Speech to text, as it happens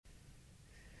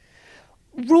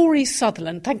Rory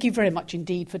Sutherland, thank you very much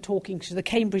indeed for talking to the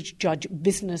Cambridge Judge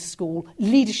Business School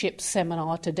Leadership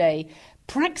Seminar today.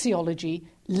 Praxeology,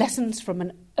 lessons from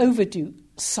an overdue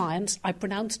science. I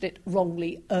pronounced it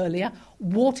wrongly earlier.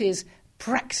 What is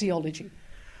praxeology?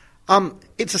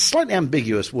 It's a slightly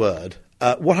ambiguous word.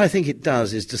 What I think it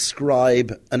does is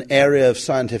describe an area of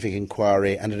scientific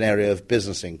inquiry and an area of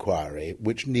business inquiry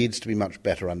which needs to be much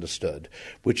better understood,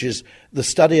 which is the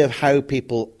study of how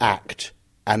people act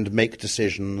and make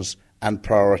decisions and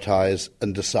prioritise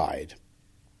and decide.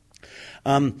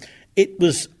 It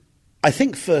was, I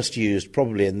think, first used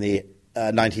probably in the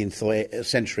 19th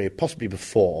century, possibly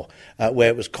before, where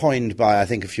it was coined by, I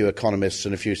think, a few economists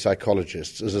and a few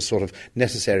psychologists as a sort of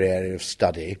necessary area of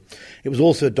study. It was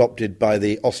also adopted by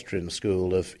the Austrian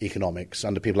school of economics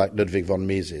under people like Ludwig von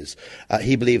Mises.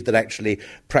 He believed that actually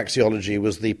praxeology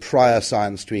was the prior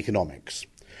science to economics,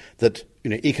 that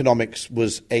economics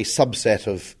was a subset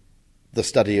of the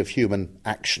study of human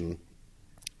action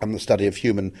and the study of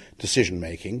human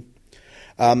decision-making,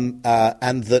 and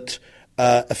that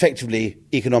effectively,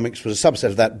 economics was a subset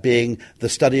of that, being the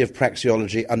study of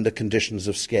praxeology under conditions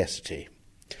of scarcity.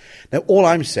 Now, all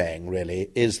I'm saying, really,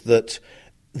 is that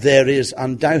there is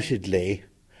undoubtedly,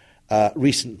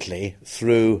 recently,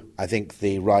 through, I think,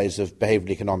 the rise of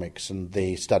behavioural economics and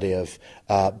the study of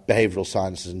behavioural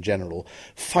sciences in general,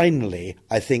 finally,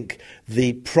 I think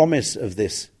the promise of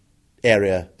this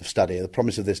area of study, the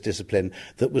promise of this discipline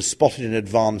that was spotted in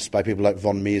advance by people like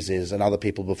von Mises and other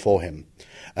people before him,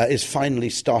 is finally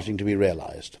starting to be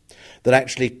realised. That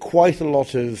actually quite a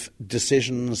lot of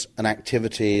decisions and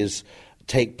activities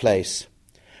take place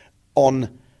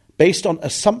based on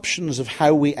assumptions of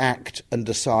how we act and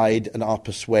decide and are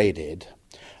persuaded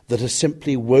that are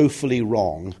simply woefully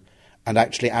wrong and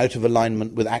actually out of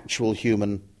alignment with actual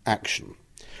human action.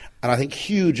 And I think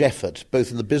huge effort,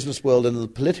 both in the business world and in the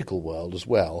political world as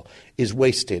well, is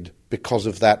wasted because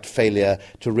of that failure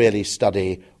to really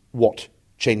study what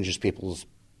changes people's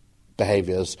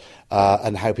behaviours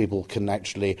and how people can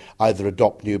actually either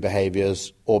adopt new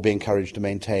behaviours or be encouraged to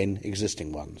maintain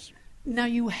existing ones. Now,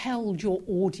 you held your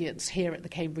audience here at the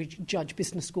Cambridge Judge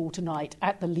Business School tonight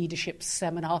at the Leadership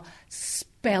Seminar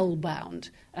spellbound,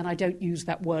 and I don't use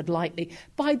that word lightly,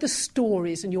 by the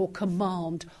stories and your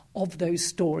command of those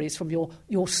stories from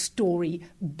your story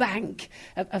bank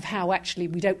of how actually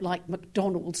we don't like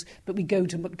McDonald's, but we go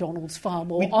to McDonald's far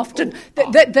more often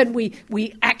than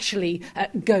we actually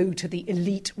go to the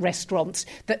elite restaurants,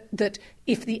 that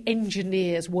if the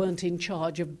engineers weren't in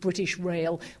charge of British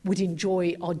Rail, we'd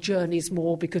enjoy our journeys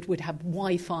more because we'd have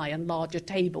Wi-Fi and larger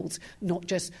tables, not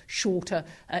just shorter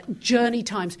journey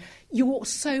times. You're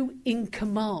so in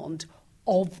command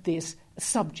of this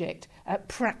subject,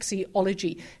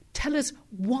 praxeology. Tell us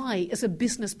why, as a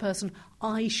business person,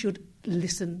 I should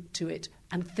listen to it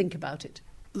and think about it.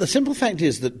 The simple fact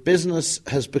is that business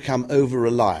has become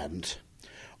over-reliant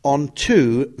on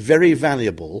two very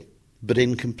valuable but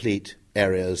incomplete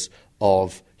areas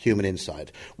of human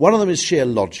insight. One of them is sheer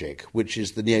logic, which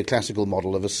is the neoclassical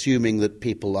model of assuming that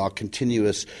people are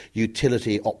continuous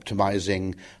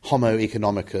utility-optimizing, homo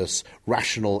economicus,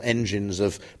 rational engines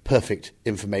of perfect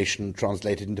information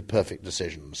translated into perfect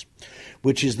decisions,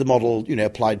 which is the model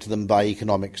applied to them by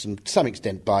economics and to some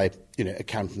extent by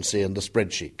accountancy and the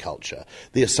spreadsheet culture,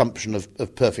 the assumption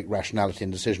of perfect rationality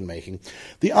in decision-making.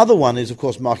 The other one is, of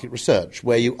course, market research,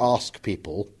 where you ask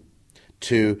people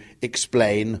to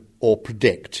explain or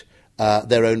predict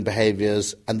their own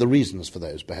behaviours and the reasons for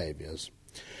those behaviours.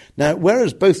 Now,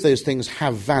 whereas both those things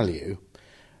have value,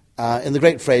 in the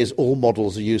great phrase, all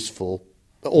models are useful,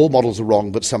 all models are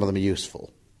wrong, but some of them are useful.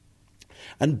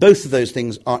 And both of those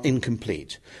things are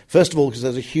incomplete. First of all, because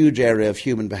there's a huge area of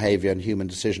human behaviour and human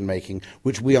decision-making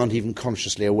which we aren't even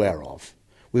consciously aware of.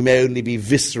 We may only be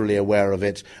viscerally aware of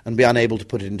it and be unable to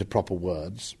put it into proper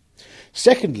words.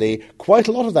 Secondly, quite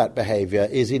a lot of that behaviour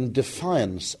is in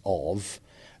defiance of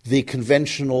the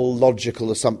conventional logical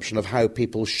assumption of how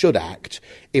people should act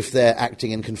if they're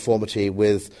acting in conformity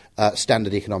with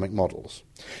standard economic models.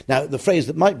 Now, the phrase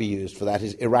that might be used for that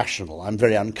is irrational. I'm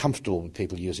very uncomfortable with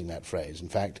people using that phrase, in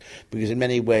fact, because in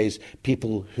many ways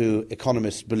people who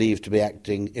economists believe to be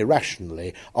acting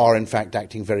irrationally are in fact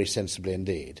acting very sensibly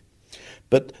indeed.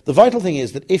 But the vital thing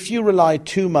is that if you rely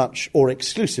too much or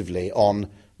exclusively on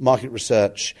market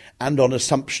research and on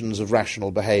assumptions of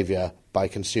rational behaviour by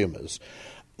consumers,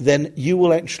 then you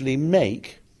will actually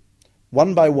make,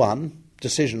 one by one,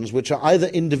 decisions which are either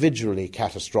individually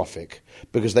catastrophic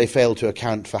because they fail to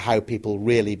account for how people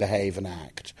really behave and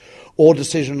act, or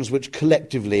decisions which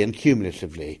collectively and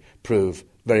cumulatively prove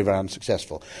very, very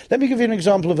unsuccessful. Let me give you an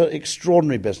example of an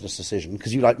extraordinary business decision,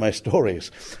 because you like my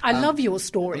stories. I love your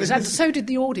stories, and so did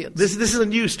the audience. This is a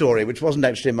new story, which wasn't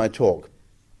actually in my talk.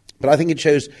 But I think it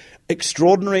shows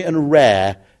extraordinary and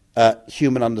rare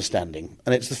human understanding.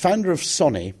 And it's the founder of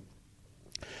Sony.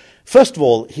 First of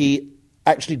all, he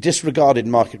actually disregarded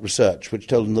market research, which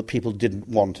told him that people didn't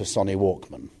want a Sony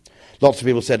Walkman. Lots of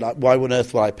people said, why on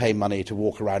earth will I pay money to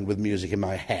walk around with music in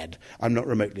my head? I'm not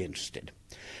remotely interested.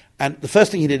 And the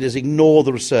first thing he did is ignore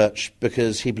the research,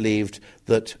 because he believed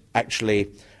that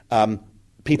actually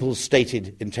people's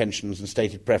stated intentions and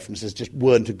stated preferences just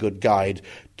weren't a good guide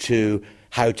to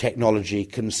how technology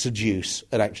can seduce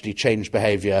and actually change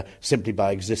behaviour simply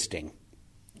by existing.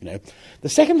 The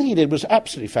second thing he did was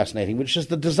absolutely fascinating, which is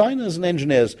the designers and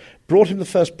engineers brought him the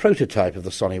first prototype of the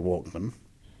Sony Walkman,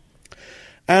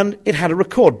 and it had a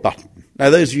record button. Now,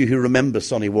 those of you who remember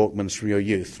Sony Walkmans from your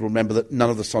youth will remember that none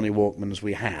of the Sony Walkmans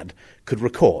we had could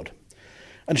record.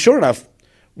 And sure enough,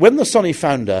 when the Sony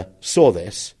founder saw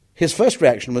this, his first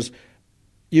reaction was,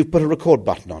 "You've put a record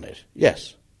button on it."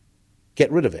 "Yes."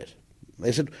 "Get rid of it."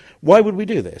 They said, "Why would we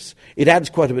do this? It adds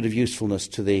quite a bit of usefulness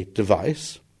to the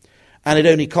device, and it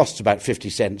only costs about 50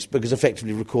 cents because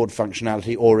effectively record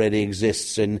functionality already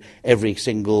exists in every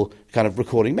single kind of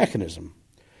recording mechanism.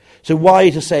 So why,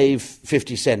 to save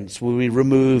 50 cents, will we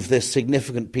remove this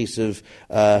significant piece of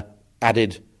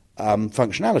added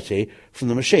functionality from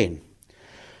the machine?"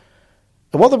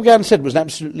 And what the man said was an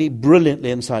absolutely brilliantly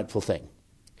insightful thing.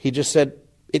 He just said,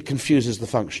 it confuses the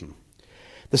function.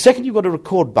 The second you've got a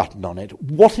record button on it,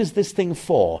 what is this thing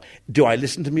for? Do I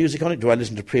listen to music on it? Do I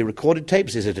listen to pre-recorded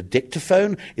tapes? Is it a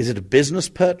dictaphone? Is it a business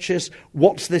purchase?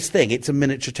 What's this thing? It's a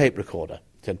miniature tape recorder.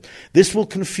 So this will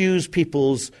confuse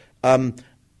people's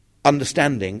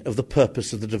understanding of the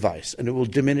purpose of the device, and it will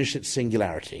diminish its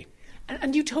singularity.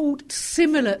 And you told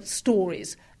similar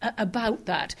stories about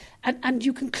that. And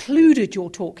you concluded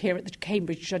your talk here at the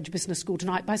Cambridge Judge Business School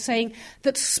tonight by saying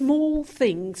that small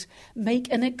things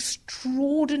make an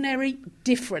extraordinary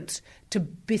difference to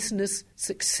business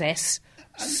success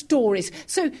stories.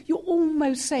 So you're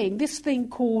almost saying this thing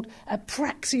called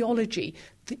praxeology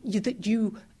that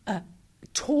you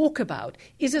talk about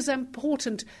is as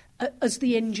important as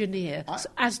the engineer,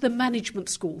 as the management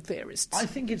school theorists. I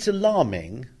think it's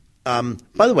alarming.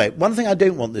 By the way, one thing I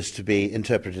don't want this to be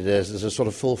interpreted as is a sort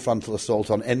of full frontal assault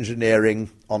on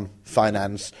engineering, on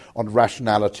finance, on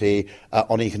rationality,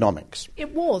 on economics.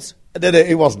 It was. No,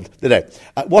 it wasn't. No.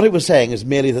 What it was saying is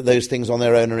merely that those things on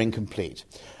their own are incomplete.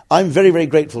 I'm very, very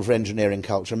grateful for engineering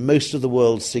culture. Most of the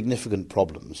world's significant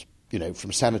problems,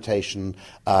 from sanitation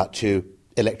to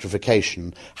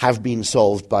electrification, have been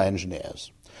solved by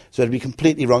engineers. So it would be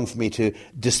completely wrong for me to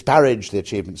disparage the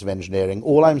achievements of engineering.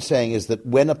 All I'm saying is that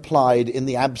when applied in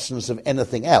the absence of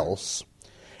anything else,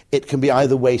 it can be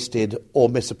either wasted or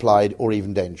misapplied or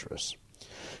even dangerous.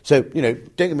 So,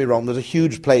 don't get me wrong, there's a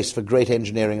huge place for great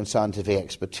engineering and scientific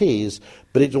expertise,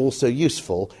 but it's also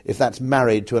useful if that's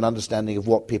married to an understanding of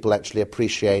what people actually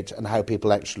appreciate and how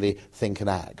people actually think and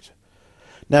act.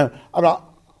 Now,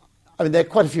 there are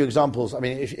quite a few examples.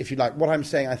 If you like, what I'm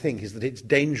saying, I think, is that it's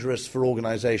dangerous for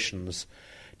organisations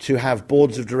to have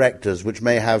boards of directors which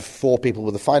may have 4 people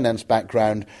with a finance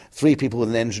background, 3 people with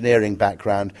an engineering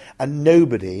background, and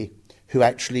nobody who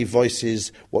actually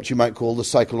voices what you might call the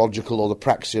psychological or the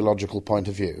praxeological point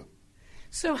of view.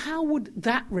 So how would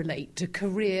that relate to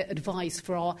career advice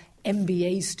for our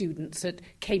MBA students at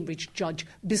Cambridge Judge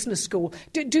Business School?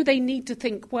 Do they need to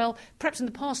think, well, perhaps in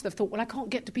the past they've thought, well, I can't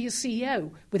get to be a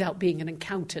CEO without being an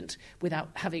accountant, without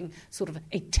having sort of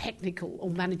a technical or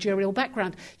managerial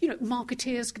background.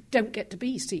 Marketeers don't get to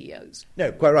be CEOs.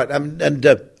 No, quite right.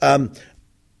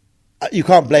 You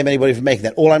can't blame anybody for making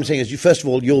that. All I'm saying is, first of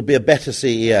all, you'll be a better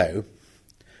CEO,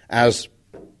 as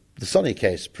the Sony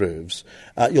case proves.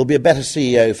 You'll be a better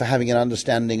CEO for having an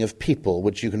understanding of people,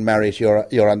 which you can marry to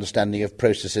your understanding of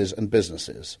processes and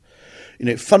businesses.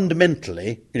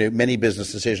 Fundamentally, many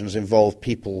business decisions involve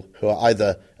people who are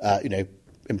either,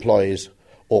 employees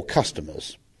or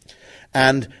customers.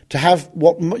 And to have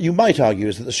what you might argue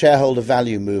is that the shareholder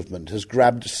value movement has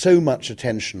grabbed so much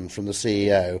attention from the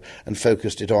CEO and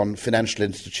focused it on financial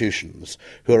institutions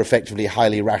who are effectively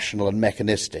highly rational and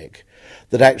mechanistic,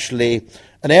 that actually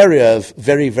an area of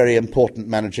very, very important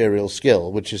managerial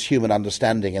skill, which is human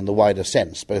understanding in the wider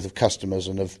sense, both of customers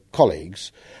and of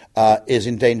colleagues, is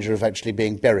in danger of actually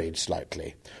being buried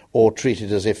slightly or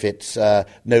treated as if it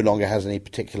no longer has any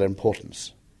particular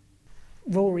importance.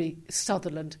 Rory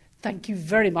Sutherland, thank you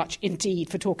very much indeed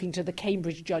for talking to the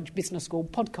Cambridge Judge Business School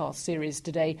podcast series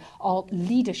today, our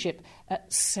leadership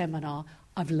seminar.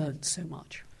 I've learned so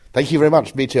much. Thank you very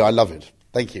much. Me too. I love it.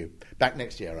 Thank you. Back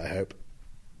next year, I hope.